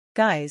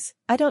Guys,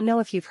 I don't know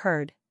if you've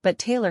heard, but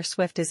Taylor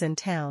Swift is in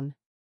town.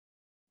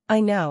 I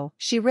know,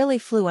 she really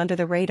flew under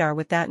the radar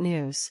with that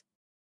news.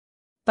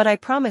 But I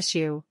promise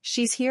you,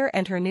 she's here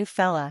and her new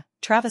fella,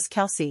 Travis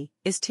Kelce,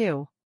 is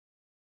too.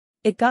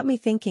 It got me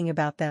thinking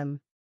about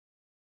them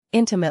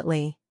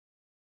intimately.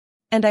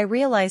 And I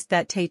realized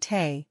that Tay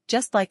Tay,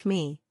 just like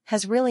me,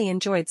 has really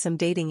enjoyed some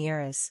dating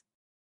eras.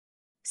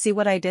 See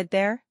what I did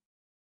there?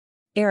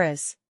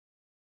 Eras.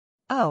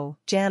 Oh,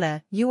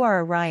 Jana, you are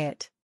a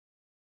riot.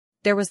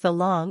 There was the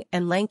long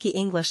and lanky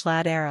English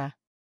lad era.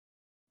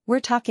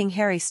 We're talking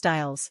Harry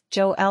Styles,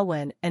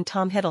 Alwyn and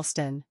Tom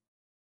Hiddleston.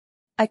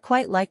 I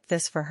quite liked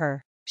this for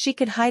her. She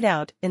could hide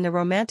out in the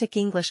romantic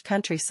English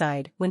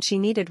countryside when she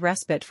needed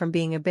respite from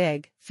being a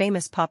big,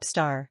 famous pop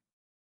star.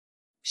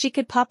 She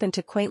could pop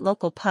into quaint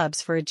local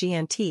pubs for a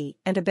G&T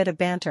and a bit of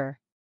banter.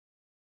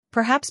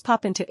 Perhaps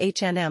pop into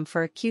H&M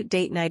for a cute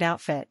date night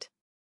outfit.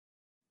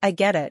 I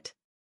get it.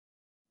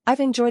 I've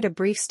enjoyed a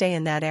brief stay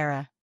in that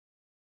era.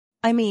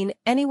 I mean,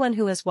 anyone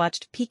who has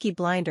watched Peaky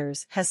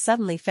Blinders has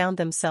suddenly found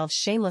themselves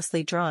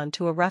shamelessly drawn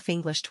to a rough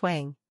English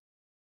twang.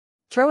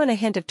 Throw in a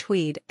hint of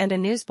tweed and a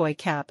newsboy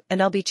cap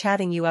and I'll be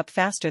chatting you up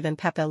faster than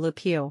Pepe Le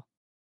Pew.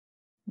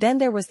 Then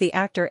there was the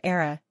actor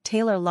era,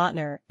 Taylor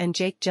Lautner and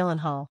Jake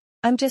Gyllenhaal.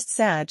 I'm just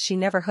sad she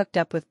never hooked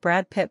up with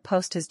Brad Pitt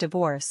post his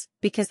divorce,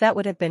 because that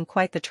would have been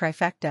quite the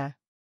trifecta.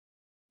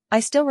 I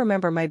still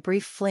remember my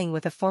brief fling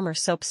with a former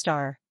soap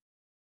star.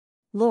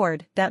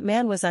 Lord, that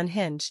man was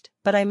unhinged,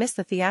 but I miss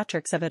the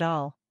theatrics of it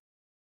all.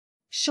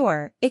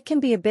 Sure, it can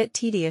be a bit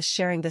tedious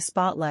sharing the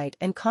spotlight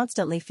and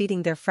constantly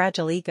feeding their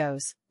fragile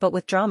egos, but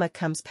with drama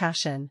comes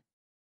passion.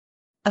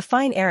 A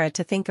fine era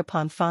to think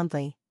upon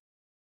fondly.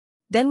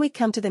 Then we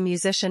come to the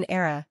musician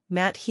era,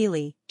 Matt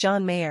Healy,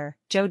 John Mayer,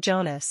 Joe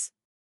Jonas.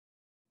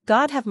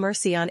 God have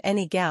mercy on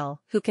any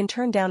gal who can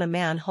turn down a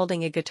man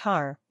holding a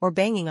guitar or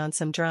banging on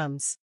some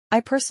drums. I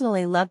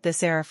personally loved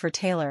this era for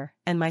Taylor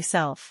and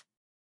myself.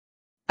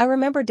 I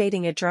remember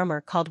dating a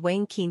drummer called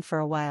Wayne Keane for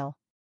a while.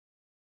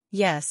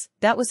 Yes,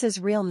 that was his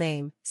real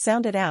name,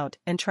 sound it out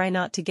and try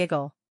not to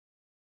giggle.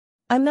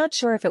 I'm not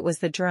sure if it was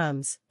the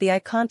drums, the eye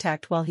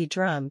contact while he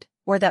drummed,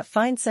 or that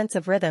fine sense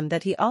of rhythm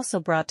that he also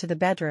brought to the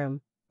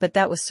bedroom, but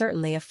that was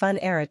certainly a fun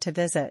era to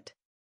visit.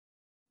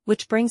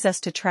 Which brings us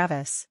to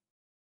Travis.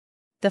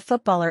 The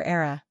footballer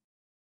era.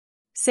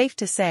 Safe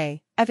to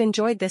say, I've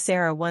enjoyed this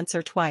era once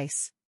or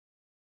twice.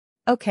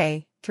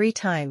 Okay, 3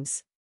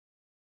 times.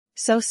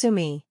 So sue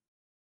me.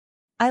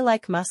 I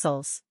like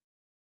muscles.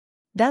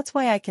 That's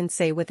why I can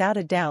say without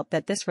a doubt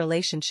that this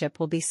relationship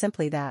will be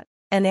simply that,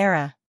 an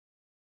era.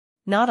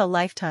 Not a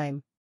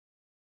lifetime.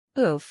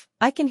 Oof,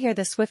 I can hear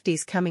the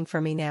Swifties coming for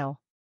me now.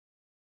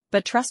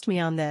 But trust me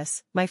on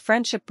this, my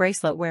friendship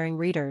bracelet wearing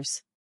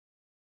readers.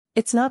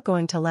 It's not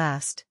going to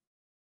last.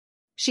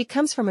 She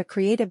comes from a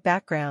creative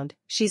background,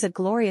 she's a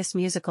glorious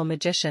musical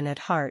magician at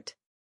heart.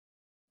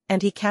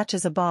 And he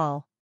catches a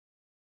ball.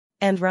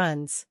 And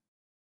runs.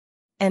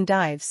 And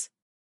dives.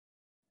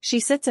 She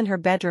sits in her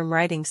bedroom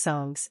writing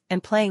songs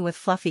and playing with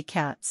fluffy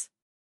cats.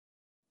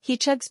 He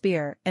chugs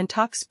beer and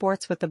talks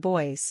sports with the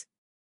boys.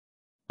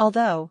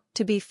 Although,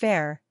 to be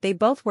fair, they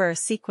both wear a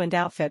sequined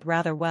outfit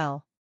rather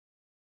well.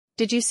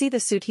 Did you see the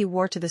suit he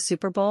wore to the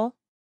Super Bowl?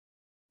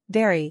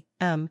 Very,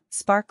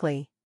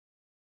 sparkly.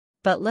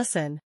 But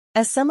listen.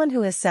 As someone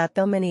who has sat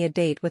through many a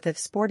date with a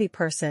sporty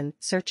person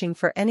searching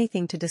for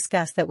anything to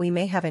discuss that we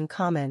may have in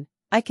common,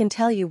 I can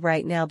tell you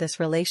right now this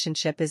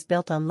relationship is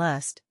built on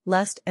lust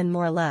and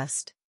more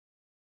lust.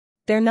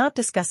 They're not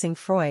discussing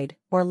Freud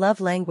or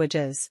love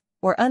languages,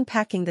 or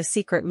unpacking the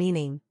secret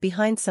meaning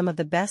behind some of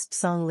the best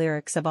song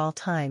lyrics of all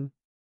time.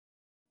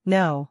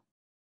 No.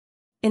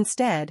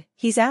 Instead,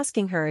 he's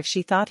asking her if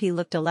she thought he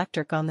looked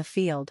electric on the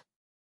field.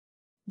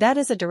 That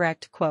is a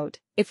direct quote,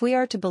 if we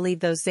are to believe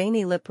those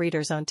zany lip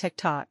readers on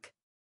TikTok.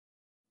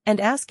 And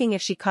asking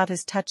if she caught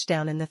his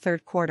touchdown in the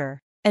 3rd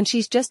quarter, and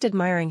she's just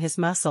admiring his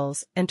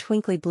muscles and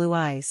twinkly blue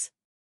eyes.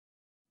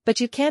 But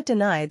you can't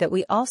deny that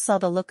we all saw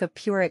the look of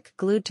Puric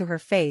glued to her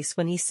face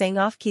when he sang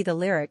off-key the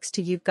lyrics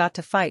to You've Got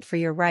to Fight for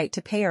Your Right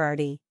to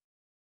Priority.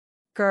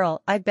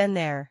 Girl, I've been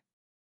there.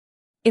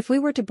 If we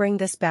were to bring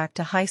this back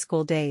to high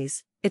school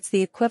days, it's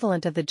the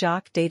equivalent of the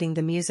jock dating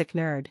the music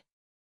nerd.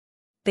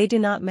 They do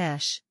not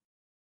mesh.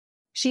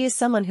 She is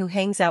someone who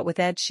hangs out with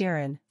Ed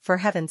Sheeran, for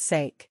heaven's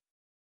sake.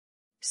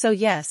 So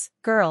yes,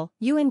 girl,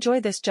 you enjoy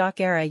this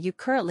jock era you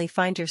currently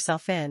find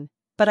yourself in,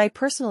 but I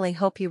personally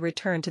hope you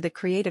return to the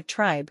creative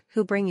tribe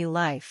who bring you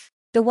life.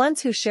 The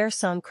ones who share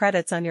song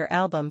credits on your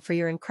album for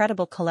your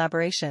incredible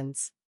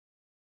collaborations.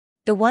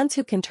 The ones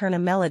who can turn a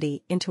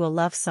melody into a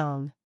love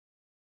song.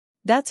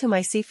 That's whom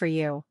I see for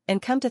you,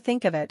 and come to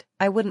think of it,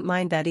 I wouldn't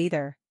mind that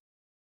either.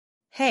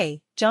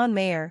 Hey, John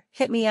Mayer,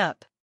 hit me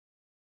up.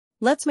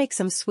 Let's make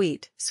some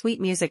sweet,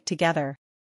 sweet music together.